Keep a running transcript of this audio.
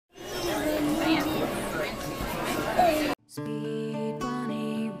Speed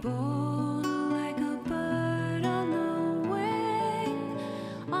bunny bold like a bird on the wing,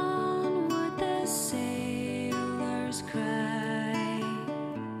 onward the sailors cry.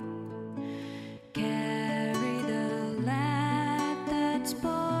 Carry the lad that's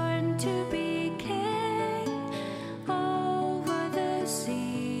born to be king, over the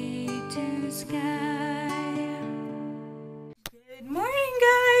sea to Skye. Good morning,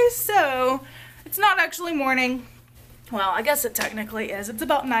 guys. So it's not actually morning. Well, I guess it technically is. It's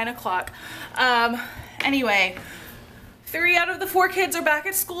about 9 o'clock. Anyway, 3 out of the 4 kids are back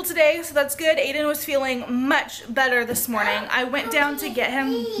at school today, so that's good. Aiden was feeling much better this morning. I went down to get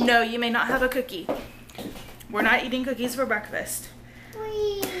him. No, you may not have a cookie. We're not eating cookies for breakfast.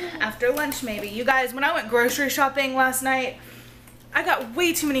 After lunch, maybe. You guys, when I went grocery shopping last night, I got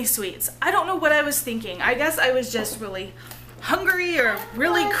way too many sweets. I don't know what I was thinking. I guess I was just really hungry or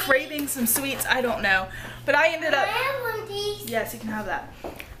really craving some sweets. I don't know. But I ended up... Yes, you can have that.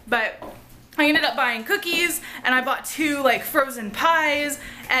 But I ended up buying cookies, and I bought 2 like frozen pies,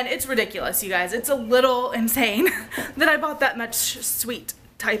 and it's ridiculous, you guys. It's a little insane that I bought that much sweet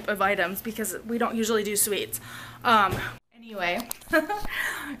type of items because we don't usually do sweets. Anyway,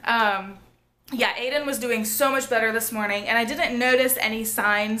 yeah, Aiden was doing so much better this morning, and I didn't notice any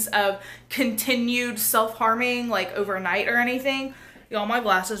signs of continued self-harming like overnight or anything. Y'all, my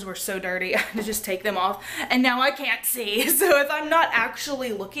glasses were so dirty, I had to just take them off, and now I can't see. So if I'm not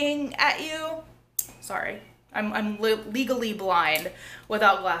actually looking at you, sorry. I'm legally blind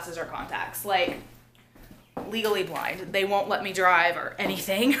without glasses or contacts. Like, legally blind. They won't let me drive or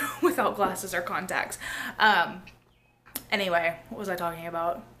anything without glasses or contacts. Anyway, what was I talking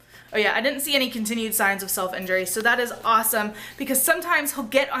about? Oh yeah, I didn't see any continued signs of self-injury, so that is awesome, because sometimes he'll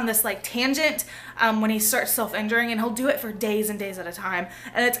get on this like tangent when he starts self-injuring, and he'll do it for days and days at a time,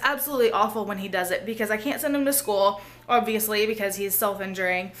 and it's absolutely awful when he does it, because I can't send him to school, obviously, because he's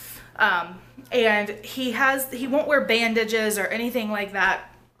self-injuring, and he won't wear bandages or anything like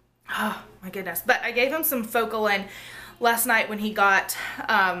that. Oh my goodness. But I gave him some Focalin last night when he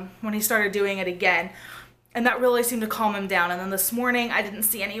started doing it again. And that really seemed to calm him down. And then this morning, I didn't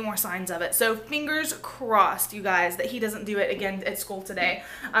see any more signs of it. So fingers crossed, you guys, that he doesn't do it again at school today.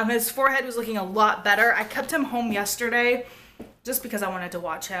 His forehead was looking a lot better. I kept him home yesterday just because I wanted to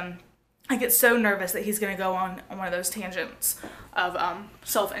watch him. I get so nervous that he's going to go on one of those tangents of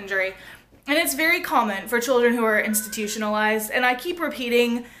self-injury. And it's very common for children who are institutionalized. And I keep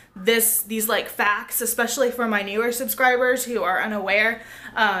repeating these like facts, especially for my newer subscribers who are unaware.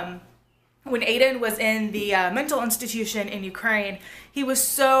 When Aiden was in the mental institution in Ukraine, he was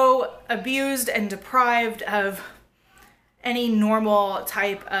so abused and deprived of any normal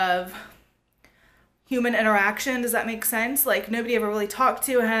type of human interaction. Does that make sense? Like, nobody ever really talked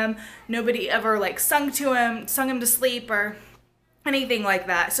to him. Nobody ever like sung him to sleep or anything like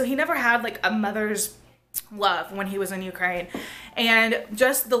that. So he never had like a mother's love when he was in Ukraine. And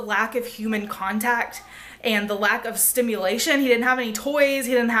just the lack of human contact and the lack of stimulation. He didn't have any toys.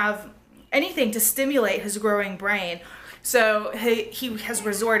 He didn't have anything to stimulate his growing brain. So he has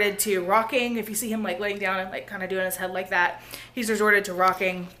resorted to rocking. If you see him like laying down and like kind of doing his head like that, he's resorted to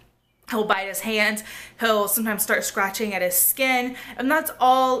rocking. He'll bite his hands. He'll sometimes start scratching at his skin. And that's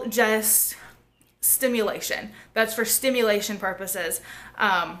all just stimulation. That's for stimulation purposes.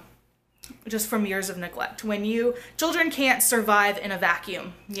 Just from years of neglect. Children can't survive in a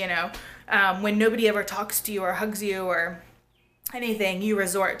vacuum, you know, when nobody ever talks to you or hugs you or anything, you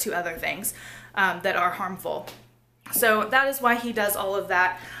resort to other things that are harmful. So that is why he does all of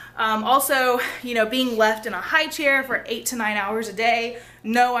that. Also, you know, being left in a high chair for 8 to 9 hours a day.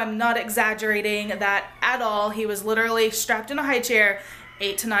 No, I'm not exaggerating that at all. He was literally strapped in a high chair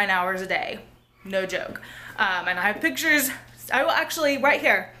 8 to 9 hours a day. No joke. And I have pictures. I will actually, right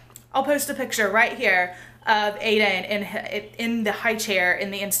here, I'll post a picture right here of Aiden in the high chair in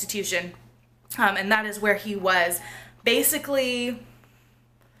the institution. And that is where he was basically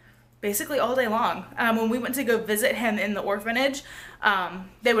all day long. When we went to go visit him in the orphanage,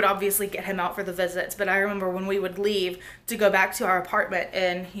 they would obviously get him out for the visits, but I remember when we would leave to go back to our apartment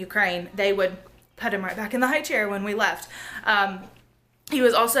in Ukraine, they would put him right back in the high chair when we left. He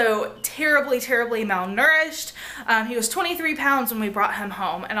was also terribly, terribly malnourished. He was 23 pounds when we brought him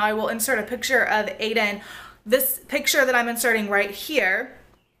home, and I will insert a picture of Aiden. This picture that I'm inserting right here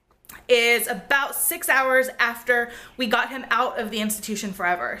is about 6 hours after we got him out of the institution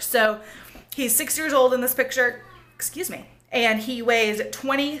forever. So he's 6 years old in this picture, excuse me, and he weighs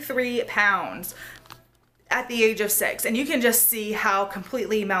 23 pounds at the age of 6. And you can just see how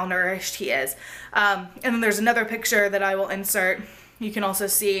completely malnourished he is. And then there's another picture that I will insert. You can also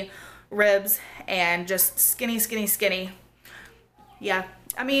see ribs, and just skinny, skinny, skinny. Yeah,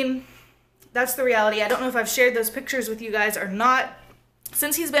 I mean, that's the reality. I don't know if I've shared those pictures with you guys or not.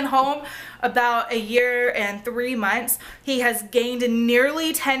 Since he's been home about a year and 3 months, he has gained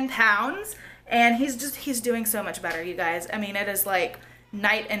nearly 10 pounds, and he's doing so much better, you guys. I mean, it is like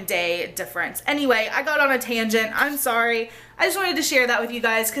night and day difference. Anyway, I got on a tangent. I'm sorry. I just wanted to share that with you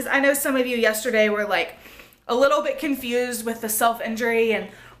guys because I know some of you yesterday were like a little bit confused with the self-injury and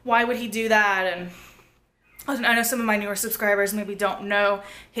why would he do that, and I know some of my newer subscribers maybe don't know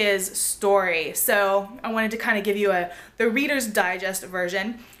his story, so I wanted to kind of give you the Reader's Digest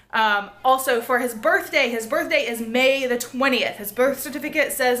version. Also, for his birthday is May the 20th. His birth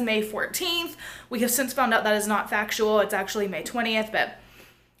certificate says May 14th. We have since found out that is not factual. It's actually May 20th, but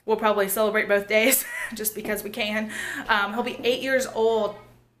we'll probably celebrate both days just because we can. He'll be 8 years old.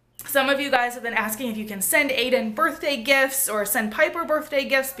 Some of you guys have been asking if you can send Aiden birthday gifts or send Piper birthday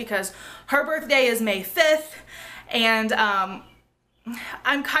gifts because her birthday is May 5th, and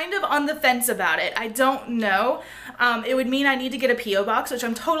I'm kind of on the fence about it. I don't know. It would mean I need to get a P.O. box, which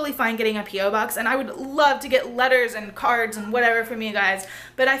I'm totally fine getting a P.O. box, and I would love to get letters and cards and whatever from you guys,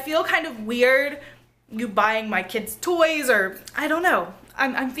 but I feel kind of weird you buying my kids toys, or I don't know.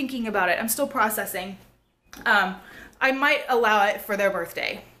 I'm thinking about it. I'm still processing. I might allow it for their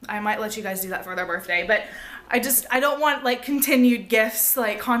birthday. I might let you guys do that for their birthday, but I don't want like continued gifts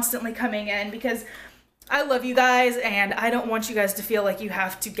like constantly coming in because I love you guys and I don't want you guys to feel like you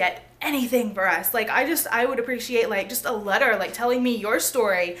have to get anything for us. Like I would appreciate like just a letter like telling me your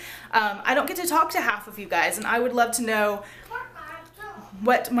story. I don't get to talk to half of you guys, and I would love to know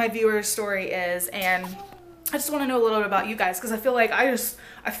what my viewer's story is, and I just want to know a little bit about you guys because I feel like I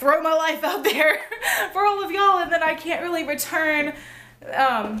throw my life out there for all of y'all, and then I can't really return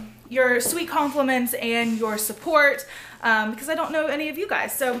your sweet compliments and your support because I don't know any of you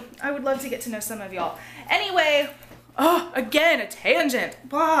guys. So I would love to get to know some of y'all. Anyway, oh, again, a tangent.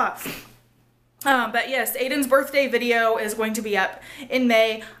 Blah. But yes, Aiden's birthday video is going to be up in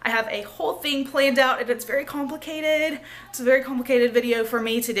May. I have a whole thing planned out, and it's very complicated. It's a very complicated video for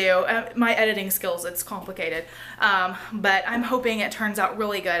me to do. My editing skills, it's complicated. But I'm hoping it turns out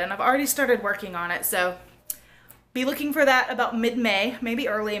really good, and I've already started working on it, so be looking for that about mid-May, maybe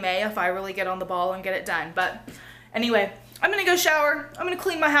early May if I really get on the ball and get it done. But anyway, I'm gonna go shower, I'm gonna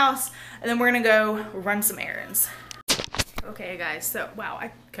clean my house, and then we're gonna go run some errands. Okay guys, so wow,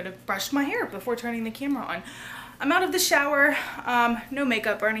 I could have brushed my hair before turning the camera on. I'm out of the shower, no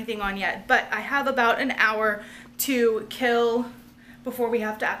makeup or anything on yet, but I have about an hour to kill before we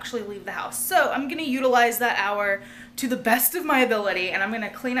have to actually leave the house. So I'm gonna utilize that hour to the best of my ability, and I'm gonna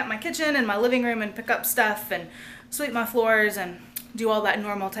clean up my kitchen and my living room and pick up stuff and sweep my floors and do all that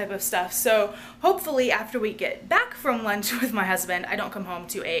normal type of stuff. So hopefully after we get back from lunch with my husband, I don't come home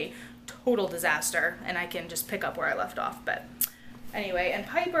to a total disaster and I can just pick up where I left off. But anyway, and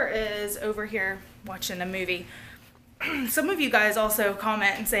Piper is over here watching a movie. Some of you guys also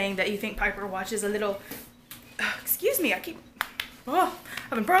comment and saying that you think Piper watches a little, excuse me, I keep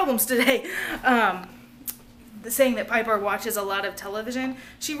having problems today. Saying that Piper watches a lot of television.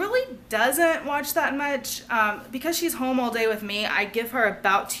 She really doesn't watch that much. Because she's home all day with me, I give her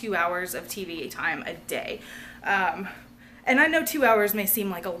about 2 hours of TV time a day. And I know 2 hours may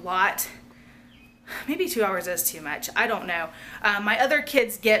seem like a lot. Maybe 2 hours is too much. I don't know. My other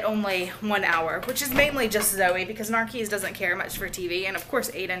kids get only 1 hour, which is mainly just Zoe because Narkis doesn't care much for TV, and of course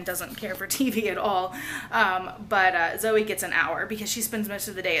Aiden doesn't care for TV at all. But Zoe gets an hour because she spends most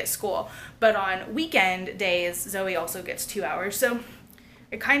of the day at school. But on weekend days, Zoe also gets 2 hours, so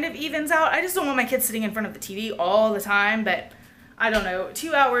it kind of evens out. I just don't want my kids sitting in front of the TV all the time, but I don't know,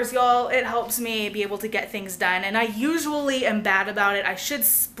 2 hours, y'all, it helps me be able to get things done, and I usually am bad about it. I should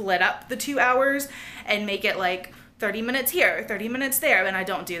split up the 2 hours and make it like 30 minutes here, 30 minutes there, and I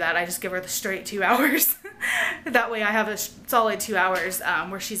don't do that. I just give her the straight 2 hours. That way I have a solid 2 hours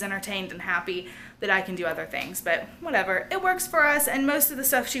where she's entertained and happy that I can do other things, but whatever. It works for us, and most of the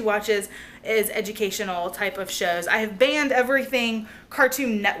stuff she watches is educational type of shows. I have banned everything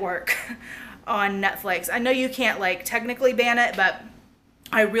Cartoon Network on Netflix. I know you can't like technically ban it, but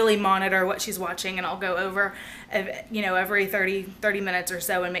I really monitor what she's watching, and I'll go over, you know, every 30 minutes or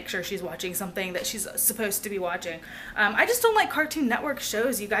so and make sure she's watching something that she's supposed to be watching. I just don't like Cartoon Network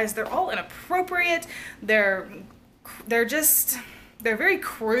shows, you guys. They're all inappropriate. They're very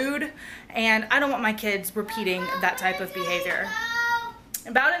crude, and I don't want my kids repeating that type of behavior.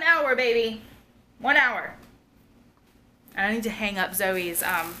 About an hour, baby. 1 hour. And I need to hang up Zoe's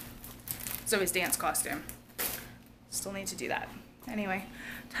dance costume. Still need to do that. Anyway,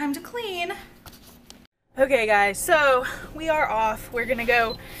 time to clean. Okay guys, so we are off. We're gonna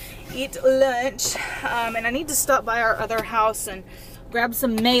go eat lunch, and I need to stop by our other house and grab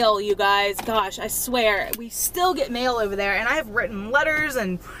some mail, you guys. Gosh, I swear, we still get mail over there, and I have written letters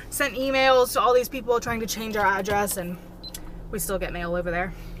and sent emails to all these people trying to change our address, and we still get mail over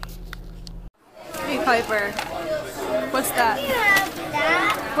there. Hey Piper, what's that?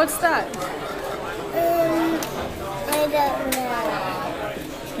 What's that? I don't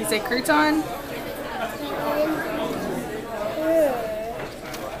know. You say crouton?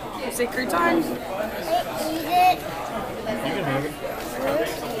 You say crouton? I eat it. You can have it.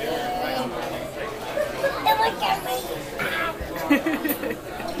 Look at me.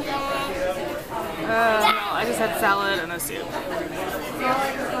 No, I just had salad and a soup.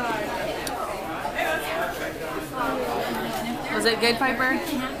 Was it good, Piper?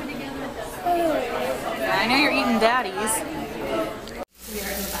 I know you're eating Daddy's. We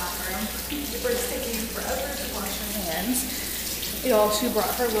are in the bathroom. Piper's taking forever to wash her hands. Y'all, she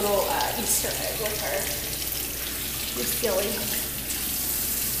brought her little Easter egg with her. You're silly.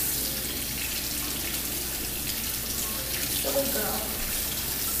 Silly girl.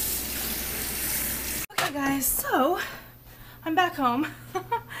 Okay guys, so I'm back home.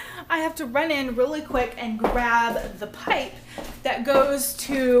 I have to run in really quick and grab the pipe that goes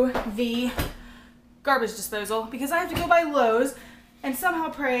to the garbage disposal because I have to go by Lowe's and somehow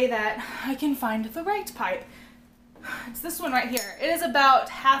pray that I can find the right pipe. It's this one right here. It is about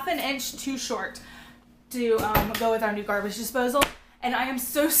 ½ an inch too short to go with our new garbage disposal, and I am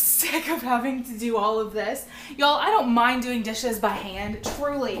so sick of having to do all of this. Y'all, I don't mind doing dishes by hand.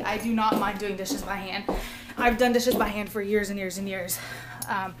 Truly, I do not mind doing dishes by hand. I've done dishes by hand for years and years and years.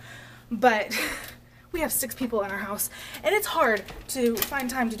 But we have 6 people in our house, and it's hard to find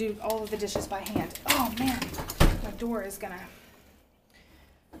time to do all of the dishes by hand. Oh man, my door is gonna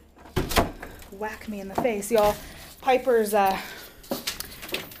whack me in the face, y'all. Piper's,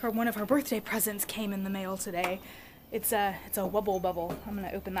 one of her birthday presents came in the mail today. It's a wubble bubble. I'm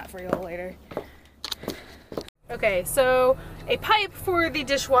gonna open that for y'all later. Okay, so a pipe for the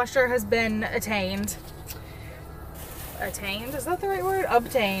dishwasher has been attained. Attained? Is that the right word?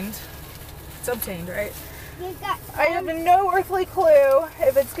 Obtained. It's obtained, right? I have no earthly clue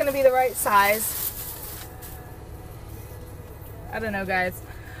if it's gonna be the right size. I don't know, guys.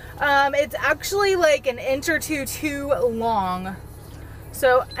 It's actually like an inch or two too long.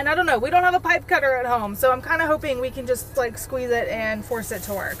 So, and I don't know, we don't have a pipe cutter at home, so I'm kind of hoping we can just like squeeze it and force it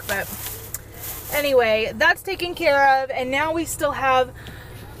to work. But anyway, that's taken care of, and now we still have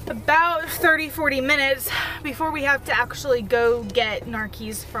about 30-40 minutes before we have to actually go get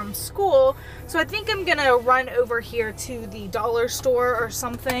Narkees from school. So I think I'm gonna run over here to the dollar store or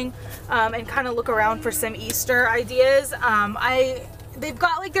something and kind of look around for some Easter ideas. They've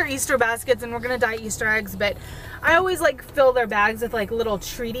got like their Easter baskets, and we're gonna dye Easter eggs, but I always like fill their bags with like little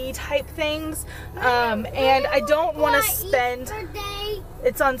treaty type things, and I don't want to spend.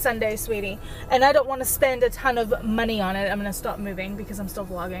 It's on Sunday, sweetie, and I don't want to spend a ton of money on it. I'm gonna stop moving because I'm still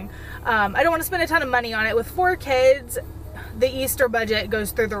vlogging. I don't want to spend a ton of money on it. With 4 kids, the Easter budget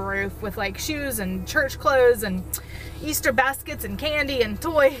goes through the roof with like shoes and church clothes and Easter baskets and candy and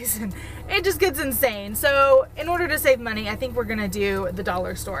toys, and it just gets insane. So in order to save money, I think we're gonna do the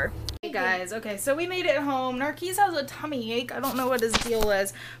dollar store. Hey guys, okay, so we made it home. Narkees has a tummy ache. I don't know what his deal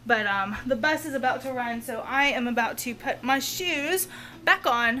is, but the bus is about to run, so I am about to put my shoes back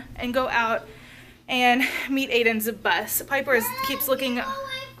on and go out and meet Aiden's bus. Piper keeps looking.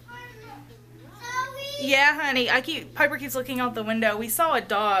 Yeah, honey, Piper keeps looking out the window. We saw a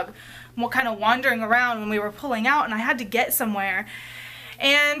dog kind of wandering around when we were pulling out, and I had to get somewhere.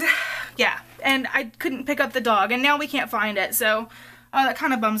 And yeah, and I couldn't pick up the dog, and now we can't find it, so that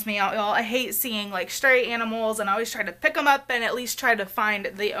kind of bums me out, y'all. I hate seeing like stray animals, and I always try to pick them up and at least try to find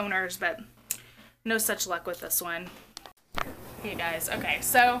the owners, but no such luck with this one. Hey guys, okay,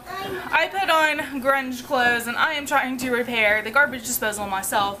 so I put on grunge clothes, and I am trying to repair the garbage disposal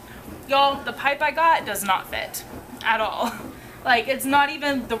myself. Y'all, the pipe I got does not fit at all. Like, it's not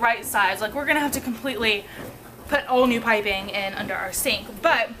even the right size. Like, we're gonna have to completely put all new piping in under our sink.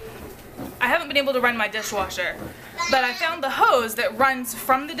 But I haven't been able to run my dishwasher. But I found the hose that runs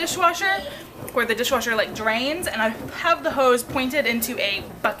from the dishwasher, where the dishwasher like drains, and I have the hose pointed into a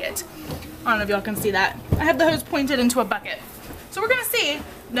bucket. I don't know if y'all can see that. I have the hose pointed into a bucket. So we're gonna see.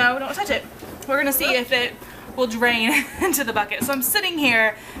 No, don't touch it. We're gonna see if it will drain into the bucket. So I'm sitting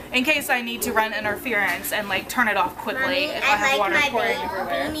here in case I need to run interference and like turn it off quickly. Mommy, if I have water pouring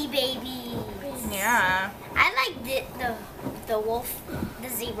everywhere. Beanie babies. Yeah. I like the wolf, the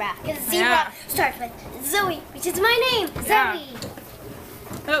zebra. Because zebra starts with Zoe, which is my name, Yeah. Zoe.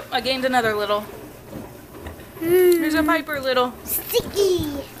 Oh, I gained another little. Here's a Piper little.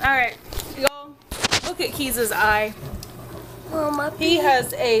 Sticky. Alright, y'all, look at Keys' eye. Oh, my He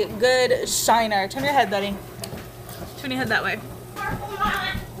has a good shiner. Turn your head, buddy. Turn your head that way.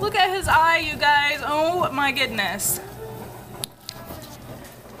 Look at his eye, you guys. Oh my goodness.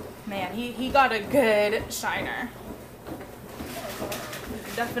 Man, he got a good shiner.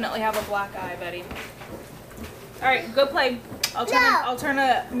 You definitely have a black eye, buddy. Alright, go play. I'll turn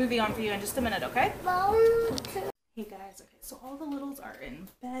a movie on for you in just a minute, okay? Hey guys, okay, so all the littles are in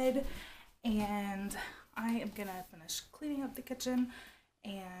bed and I am gonna finish cleaning up the kitchen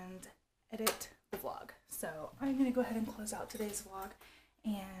and edit the vlog. So I'm gonna go ahead and close out today's vlog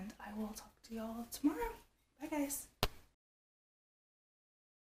and I will talk to y'all tomorrow. Bye guys.